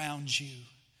know around you.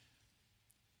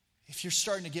 If you're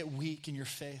starting to get weak in your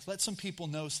faith, let some people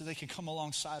know so they can come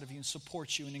alongside of you and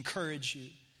support you and encourage you.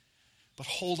 But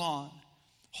hold on.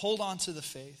 Hold on to the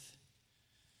faith.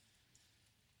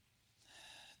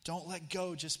 Don't let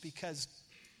go just because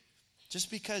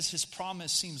his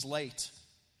promise seems late.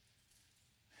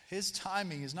 His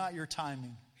timing is not your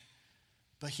timing,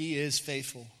 but he is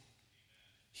faithful.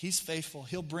 He's faithful.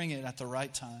 He'll bring it at the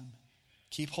right time.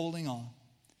 Keep holding on.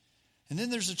 And then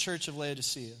there's the church of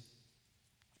Laodicea.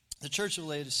 The church of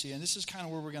Laodicea, and this is kind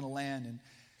of where we're going to land,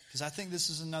 because I think this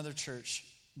is another church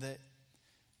that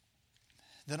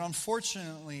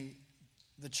unfortunately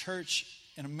the church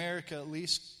in America, at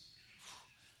least,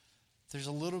 there's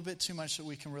a little bit too much that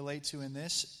we can relate to in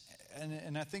this.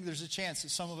 And I think there's a chance that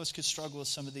some of us could struggle with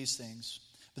some of these things.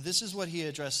 But this is what he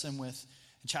addressed them with.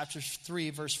 In chapter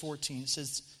 3, verse 14, it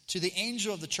says, to the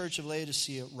angel of the church of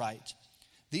Laodicea write,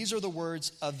 these are the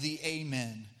words of the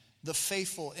Amen, the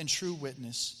faithful and true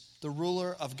witness, the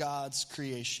ruler of God's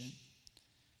creation.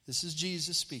 This is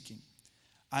Jesus speaking.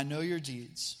 I know your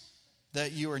deeds,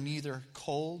 that you are neither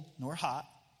cold nor hot.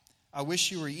 I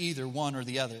wish you were either one or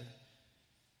the other.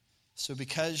 So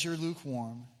because you're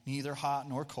lukewarm, neither hot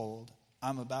nor cold,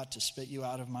 I'm about to spit you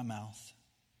out of my mouth.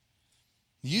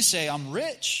 You say, I'm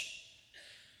rich.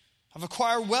 I've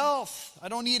acquired wealth. I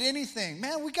don't need anything.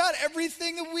 Man, we got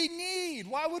everything that we need.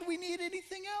 Why would we need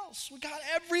anything else? We got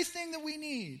everything that we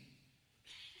need.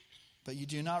 But you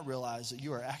do not realize that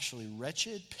you are actually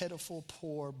wretched, pitiful,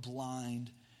 poor,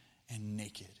 blind, and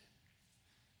naked.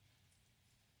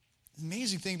 The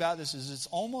amazing thing about this is it's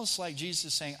almost like Jesus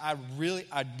is saying, I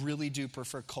really do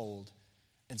prefer cold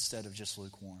instead of just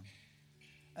lukewarm.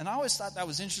 And I always thought that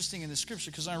was interesting in the scripture,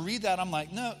 because when I read that, I'm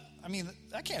like, no, I mean,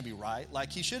 that can't be right.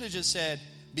 Like, he should have just said,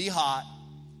 be hot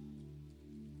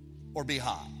or be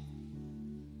hot.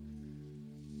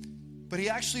 But he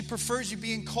actually prefers you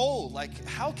being cold. Like,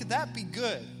 how could that be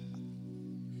good?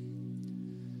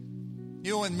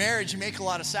 You know, in marriage, you make a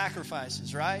lot of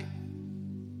sacrifices, right?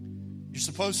 You're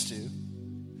supposed to.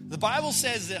 The Bible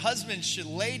says that husbands should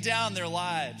lay down their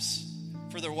lives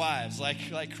for their wives,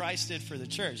 like Christ did for the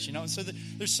church, you know. And so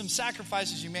there's some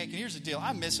sacrifices you make. And here's the deal.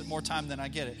 I miss it more time than I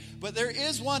get it. But there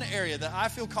is one area that I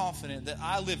feel confident that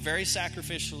I live very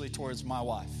sacrificially towards my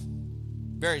wife.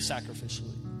 Very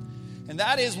sacrificially. And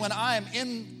that is when I am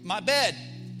in my bed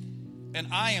and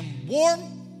I am warm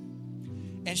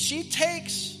and she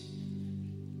takes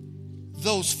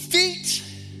those feet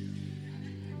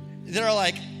that are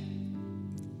like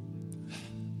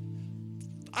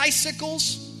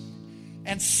icicles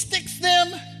and sticks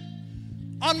them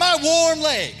on my warm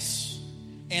legs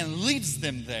and leaves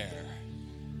them there.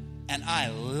 And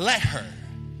I let her,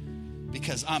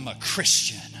 because I'm a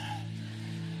Christian.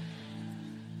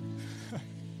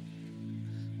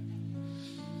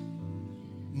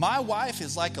 My wife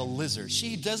is like a lizard.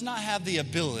 She does not have the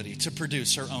ability to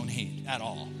produce her own heat at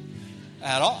all.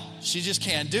 At all. She just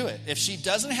can't do it. If she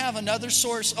doesn't have another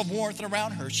source of warmth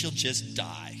around her, she'll just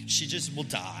die. She just will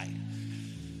die.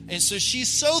 And so she's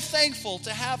so thankful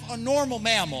to have a normal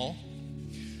mammal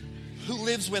who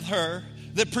lives with her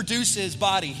that produces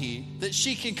body heat that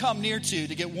she can come near to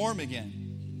get warm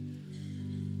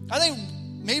again. I think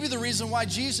maybe the reason why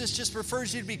Jesus just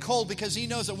prefers you to be cold, because he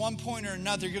knows at one point or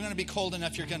another you're going to be cold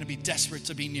enough, you're going to be desperate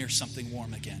to be near something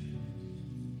warm again.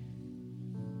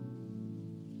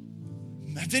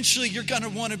 Eventually, you're going to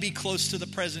want to be close to the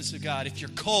presence of God. If you're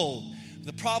cold,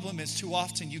 the problem is too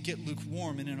often you get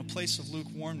lukewarm, and in a place of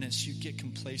lukewarmness, you get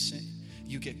complacent.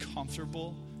 You get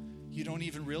comfortable. You don't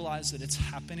even realize that it's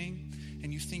happening,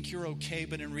 and you think you're okay,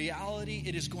 but in reality,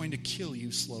 it is going to kill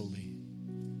you slowly.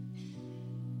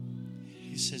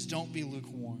 He says, don't be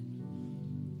lukewarm.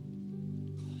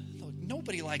 Look,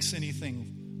 nobody likes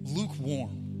anything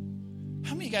lukewarm.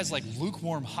 How many of you guys like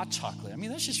lukewarm hot chocolate? I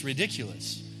mean, that's just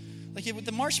ridiculous. Like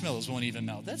the marshmallows won't even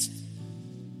melt. That's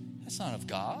not of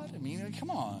God. I mean, come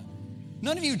on.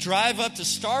 None of you drive up to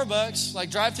Starbucks,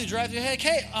 like drive through,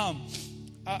 hey,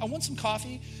 I want some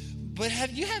coffee, but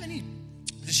have you any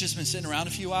that's just been sitting around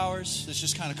a few hours, that's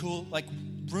just kind of cool, like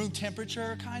room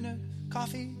temperature kind of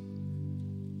coffee?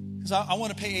 Because I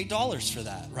want to pay $8 for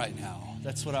that right now.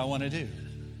 That's what I want to do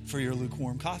for your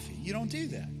lukewarm coffee. You don't do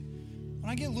that. When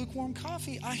I get lukewarm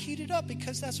coffee, I heat it up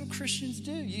because that's what Christians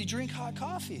do. You drink hot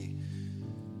coffee.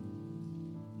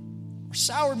 Or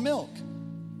sour milk.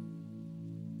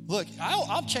 Look,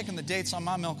 I'm checking the dates on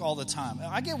my milk all the time. If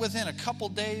I get within a couple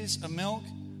days of milk,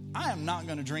 I am not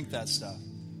going to drink that stuff.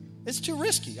 It's too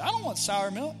risky. I don't want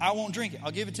sour milk. I won't drink it.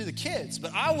 I'll give it to the kids,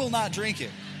 but I will not drink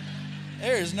it.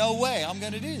 There is no way I'm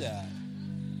going to do that.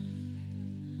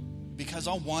 Because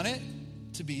I want it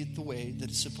to be the way that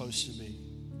it's supposed to be.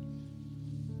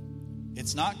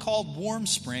 It's not called warm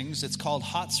springs, it's called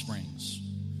hot springs.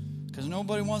 Because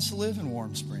nobody wants to live in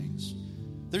warm springs.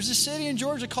 There's a city in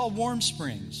Georgia called Warm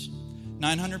Springs.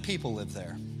 900 people live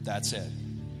there. That's it.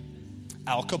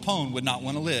 Al Capone would not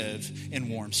want to live in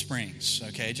Warm Springs.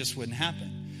 Okay, it just wouldn't happen.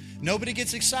 Nobody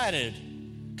gets excited.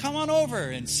 Come on over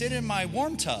and sit in my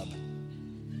warm tub.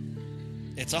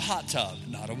 It's a hot tub,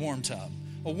 not a warm tub.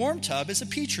 A warm tub is a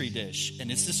petri dish, and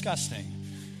it's disgusting.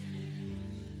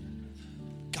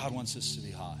 God wants us to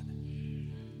be hot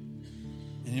and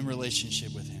in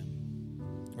relationship with Him.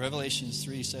 Revelations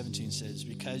 3:17 says,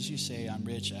 because you say, I'm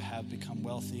rich, I have become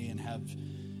wealthy, and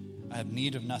I have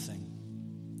need of nothing,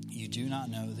 you do not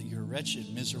know that you're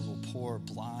wretched, miserable, poor,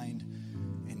 blind,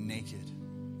 and naked.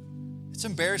 It's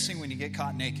embarrassing when you get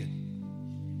caught naked.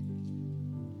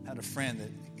 I had a friend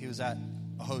that he was at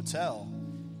a hotel,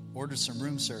 ordered some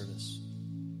room service.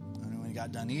 And when he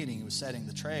got done eating, he was setting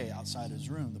the tray outside his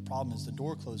room. The problem is the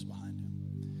door closed behind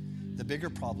him. The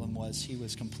bigger problem was he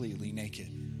was completely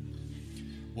naked.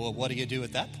 Well, what do you do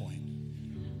at that point?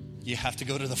 You have to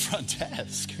go to the front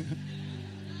desk.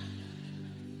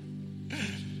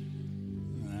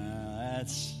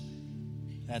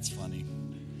 That's funny.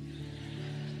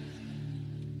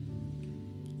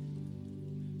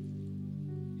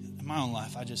 In my own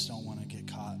life, I just don't want to get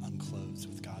caught unclothed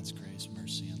with God's grace,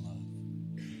 mercy, and love.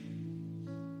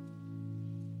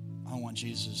 I want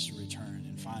Jesus to return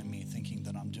and find me thinking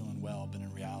that I'm doing well, but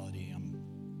in reality, I'm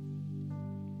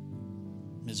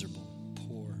miserable,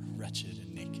 poor, wretched,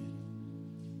 and naked.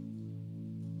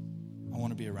 I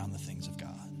want to be around the things of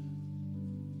God.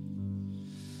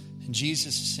 And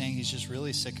Jesus is saying he's just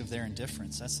really sick of their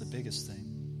indifference. That's the biggest thing.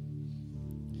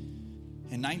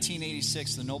 In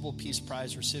 1986, the Nobel Peace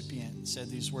Prize recipient said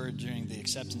these words during the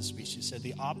acceptance speech. He said,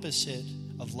 the opposite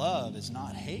of love is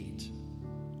not hate.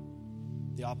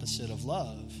 The opposite of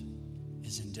love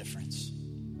is indifference.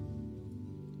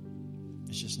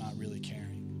 It's just not really caring.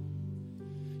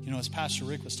 You know, as Pastor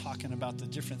Rick was talking about the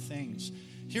different things,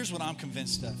 here's what I'm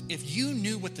convinced of. If you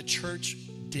knew what the church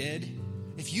did,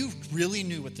 if you really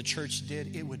knew what the church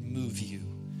did, it would move you.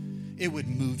 It would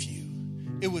move you.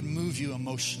 It would move you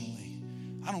emotionally.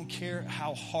 I don't care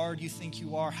how hard you think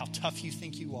you are, how tough you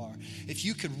think you are. If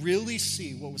you could really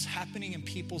see what was happening in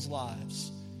people's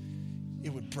lives, it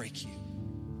would break you.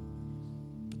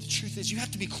 But the truth is, you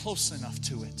have to be close enough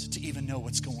to it to even know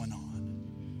what's going on.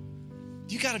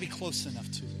 You got to be close enough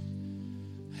to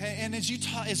it. And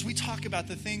as we talk about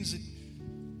the things that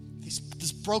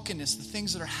this brokenness, the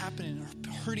things that are happening,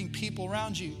 are hurting people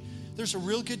around you, there's a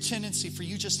real good tendency for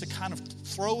you just to kind of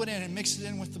throw it in and mix it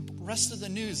in with the rest of the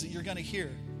news that you're going to hear.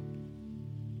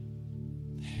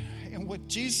 And what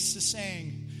Jesus is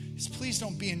saying is, please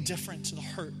don't be indifferent to the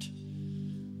hurt.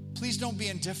 Please don't be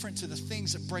indifferent to the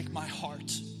things that break my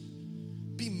heart.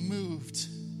 Be moved.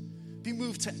 Be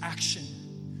moved to action.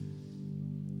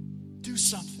 Do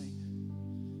something.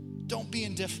 Don't be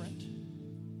indifferent.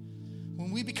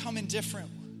 When we become indifferent,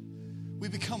 we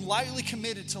become lightly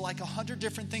committed to like 100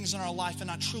 different things in our life and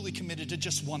not truly committed to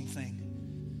just one thing.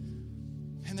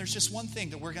 And there's just one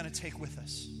thing that we're going to take with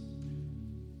us.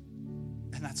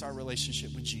 And that's our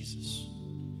relationship with Jesus.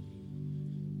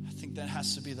 I think that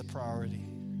has to be the priority.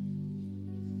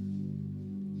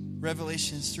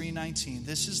 Revelations 3:19.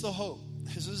 This is the hope.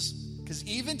 This is because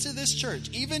even to this church,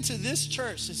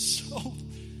 it's so...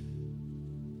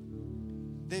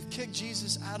 They've kicked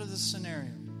Jesus out of the scenario.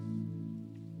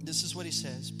 This is what he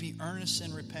says. Be earnest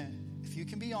and repent. if you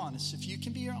can be honest, if you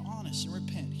can be honest and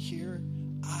repent, here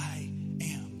I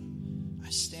am. I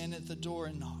stand at the door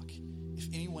and knock. If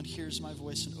anyone hears my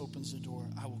voice and opens the door,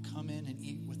 I will come in and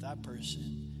eat with that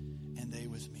person and they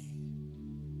with me.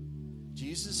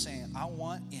 Jesus is saying, I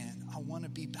want in. I want to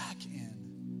be back in.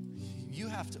 You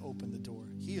have to open the door.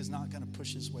 He is not going to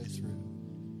push his way through.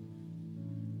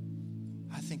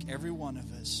 I think every one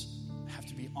of us have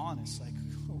to be honest. Like,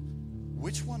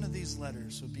 which one of these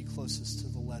letters would be closest to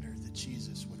the letter that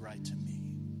Jesus would write to me?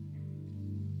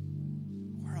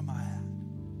 Where am I at?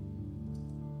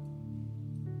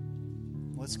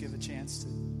 Let's give a chance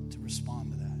to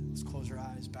respond to that. Let's close our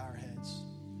eyes, bow our heads.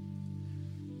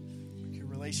 Your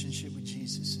relationship with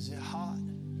Jesus, is it hot?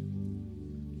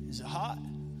 Is it hot?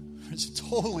 Or is it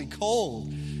totally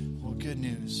cold? Well, good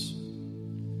news.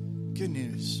 Good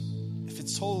news. If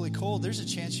it's totally cold, there's a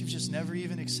chance you've just never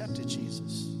even accepted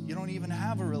Jesus. You don't even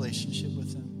have a relationship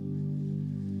with him.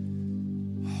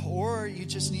 Or you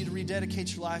just need to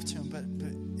rededicate your life to him. But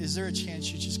is there a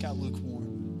chance you just got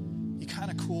lukewarm? You kind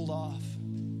of cooled off.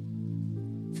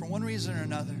 For one reason or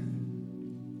another.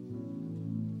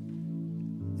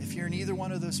 If you're in either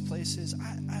one of those places,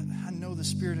 I know the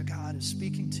Spirit of God is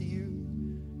speaking to you.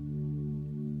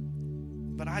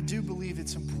 But I do believe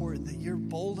it's important that you're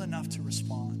bold enough to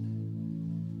respond.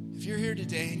 If you're here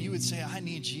today and you would say, I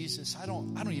need Jesus, I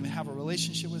don't even have a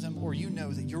relationship with him, or you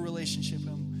know that your relationship with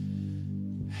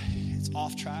him, it's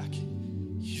off track.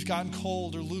 You've gotten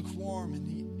cold or lukewarm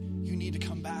and you need to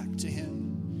come back to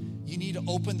him. You need to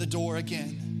open the door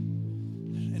again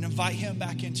and invite him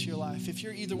back into your life. If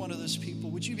you're either one of those people,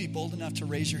 would you be bold enough to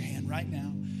raise your hand right now?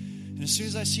 And as soon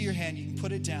as I see your hand, you can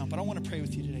put it down. But I want to pray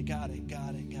with you today. Got it,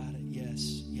 got it, got it.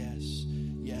 Yes, yes,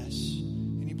 yes.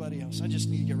 Anybody else? I just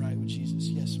need to get right with Jesus.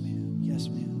 Yes, ma'am. Yes,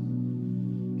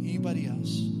 ma'am. Anybody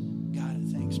else? Got it.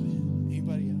 Thanks, man.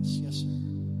 Anybody else? Yes, sir.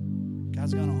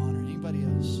 God's going to honor. Anybody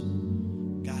else?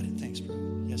 Got it. Thanks, bro.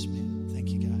 Yes, ma'am. Thank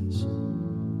you, guys.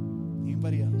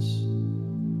 Anybody else?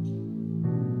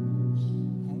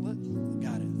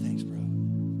 Got it. Thanks, bro.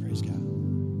 Praise God.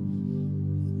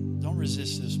 Don't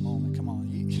resist this moment. Come on.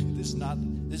 This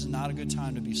is not a good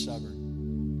time to be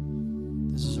stubborn.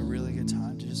 This is a really good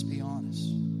time to just be honest.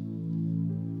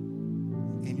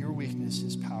 In your weakness,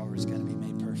 his power is going to be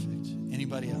made perfect.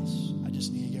 Anybody else? I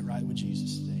just need to get right with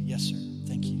Jesus today. Yes, sir.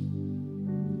 Thank you.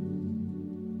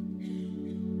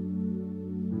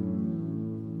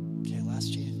 Okay,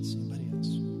 last chance. Anybody else?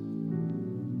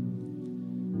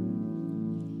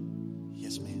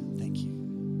 Yes, ma'am. Thank you.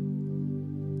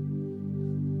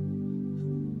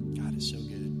 God is so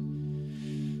good.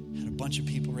 And a bunch of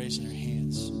people raising their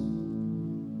hands.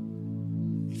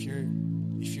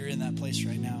 If you're in that place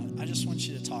right now, I just want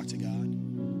you to talk to God.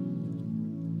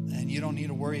 And you don't need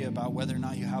to worry about whether or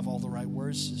not you have all the right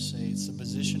words to say. It's the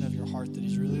position of your heart that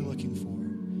he's really looking for.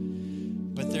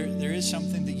 But there is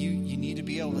something that you need to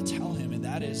be able to tell him, and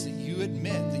that is that you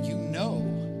admit that you know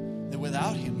that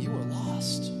without him you are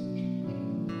lost.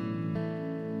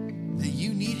 That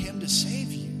you need him to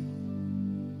save you.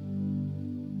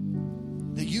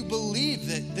 That you believe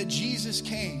that Jesus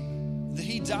came, that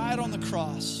he died on the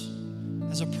cross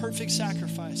as a perfect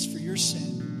sacrifice for your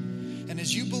sin. And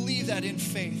as you believe that in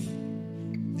faith,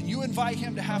 then you invite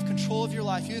him to have control of your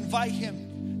life. You invite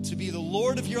him to be the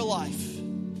Lord of your life.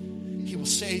 He will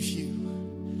save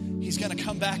you. He's going to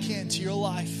come back into your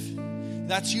life.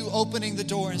 That's you opening the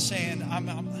door and saying,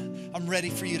 I'm ready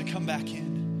for you to come back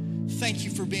in. Thank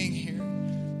you for being here.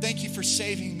 Thank you for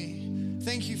saving me.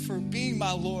 Thank you for being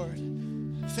my Lord.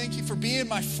 Thank you for being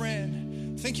my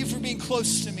friend. Thank you for being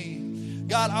close to me.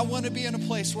 God, I want to be in a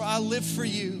place where I live for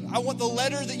you. I want the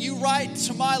letter that you write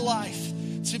to my life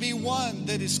to be one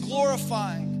that is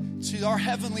glorifying to our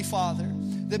Heavenly Father,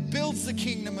 that builds the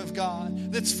kingdom of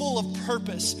God, that's full of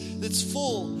purpose, that's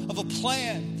full of a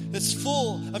plan, that's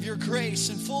full of your grace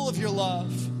and full of your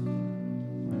love.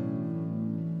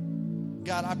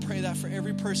 God, I pray that for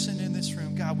every person in this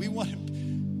room. God, we want to,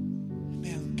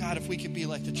 man, God, if we could be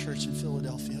like the church in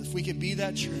Philadelphia, if we could be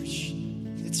that church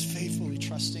that's faithfully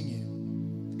trusting you.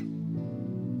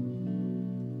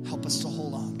 Help us to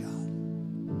hold on,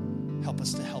 God. Help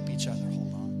us to help each other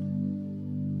hold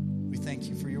on. We thank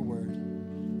you for your word.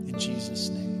 In Jesus'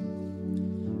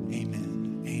 name,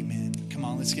 amen. Amen. Come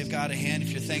on, let's give God a hand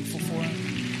if you're thankful for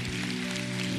him.